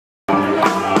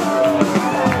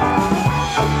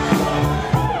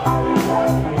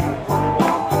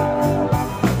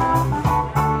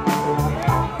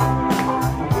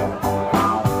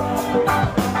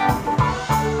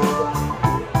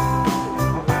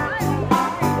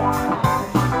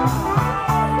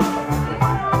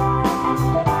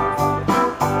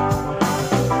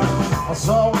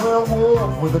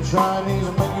with a Chinese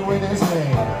menu in his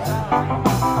hand,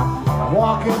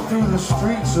 walking through the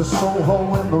streets of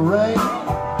Soho in the rain.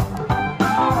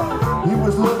 He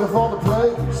was looking for the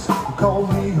place called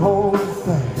the Whole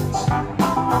Things.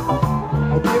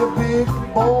 I get a big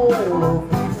bowl of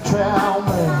beef chow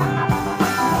mein.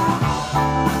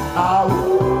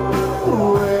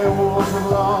 Werewolves of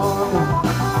London.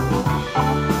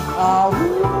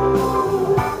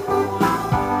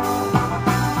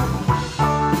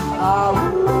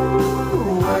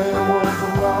 Werewolves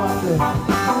of London.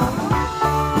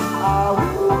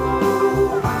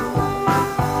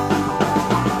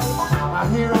 I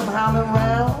hear them howling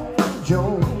round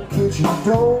Joe's kitchen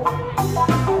door.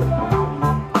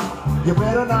 You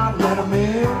better not let them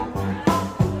in.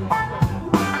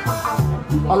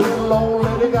 A little old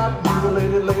lady got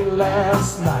mutilated late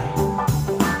last night.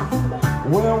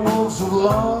 Werewolves of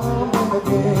London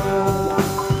again.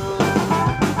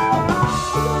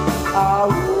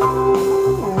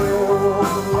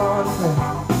 Werewolves of London.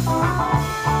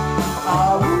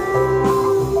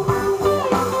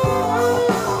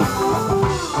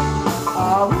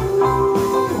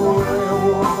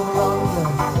 Werewolves of London.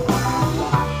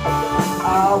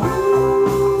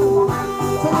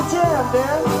 Take a jam,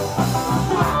 Dan.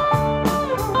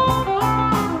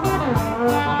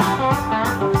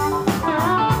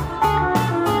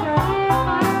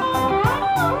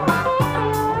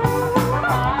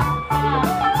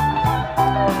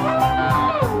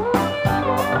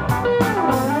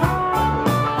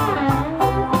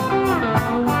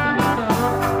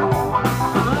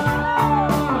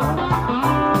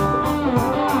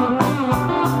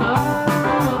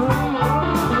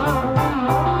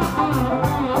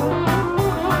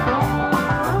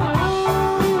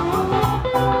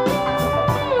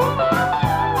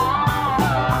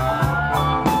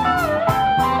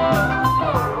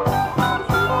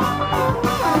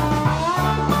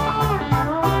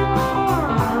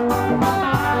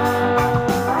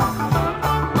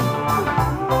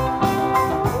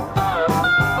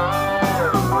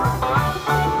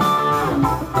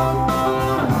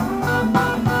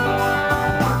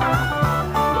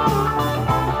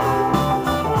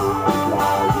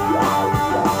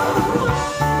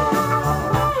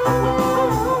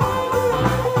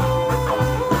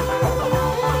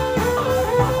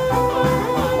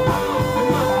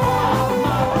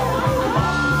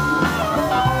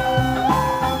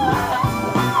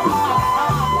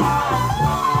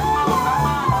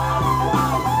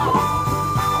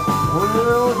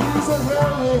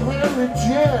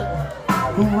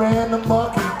 Who ran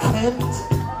amok in Kent.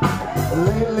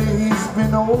 Lately he's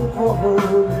been over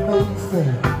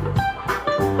Mayfair.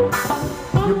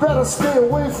 You better stay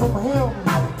away from him.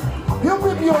 He'll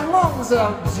rip your lungs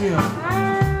out, Jim.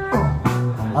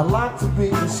 I'd like to be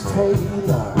his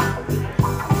tailor.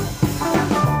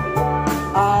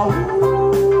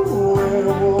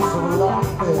 Werewolves of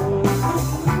London.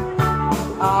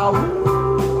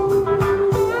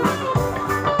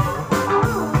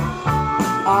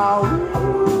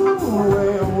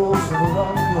 Werewolves of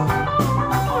London.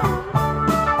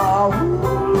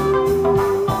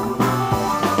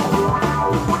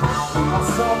 I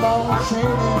saw Long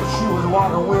Chain and she was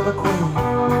walking with a queen.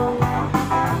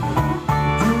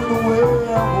 To the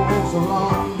werewolves of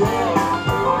London.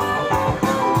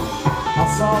 I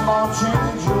saw Long Chain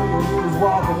and she was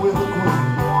walking with a queen.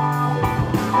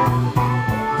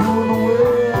 To the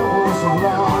werewolves of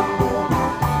London.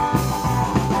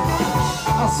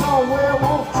 I saw a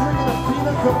werewolf drinking a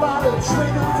pina colada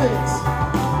train of figs.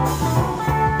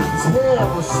 His hair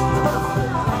was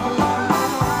perfect.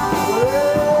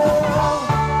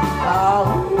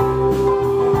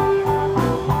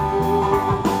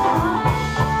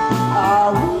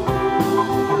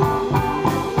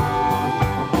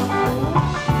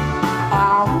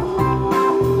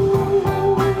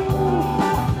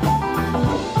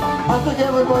 I think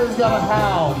everybody's got a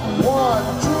howl.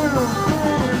 1, 2,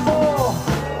 3, 4.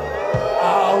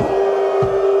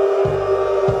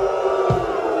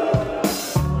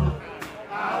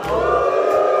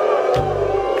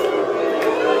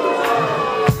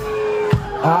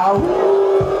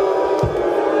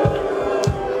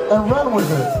 And run with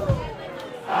it.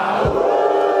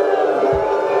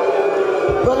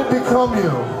 Let it become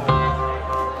you.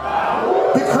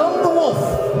 Become the wolf.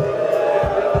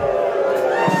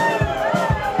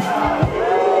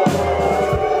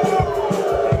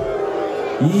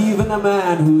 Even a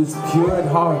man who's pure at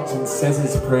heart and says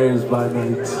his prayers by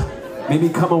night may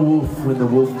become a wolf when the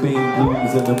wolfbane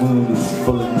blooms and the moon is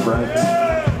full and bright.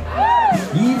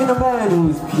 Even a man who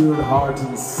is pure at heart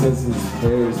and says his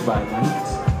prayers by night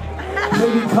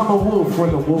may become a wolf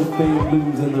when the wolfbane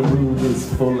blooms and the moon is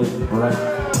full and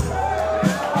bright.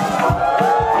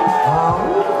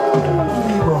 Oh.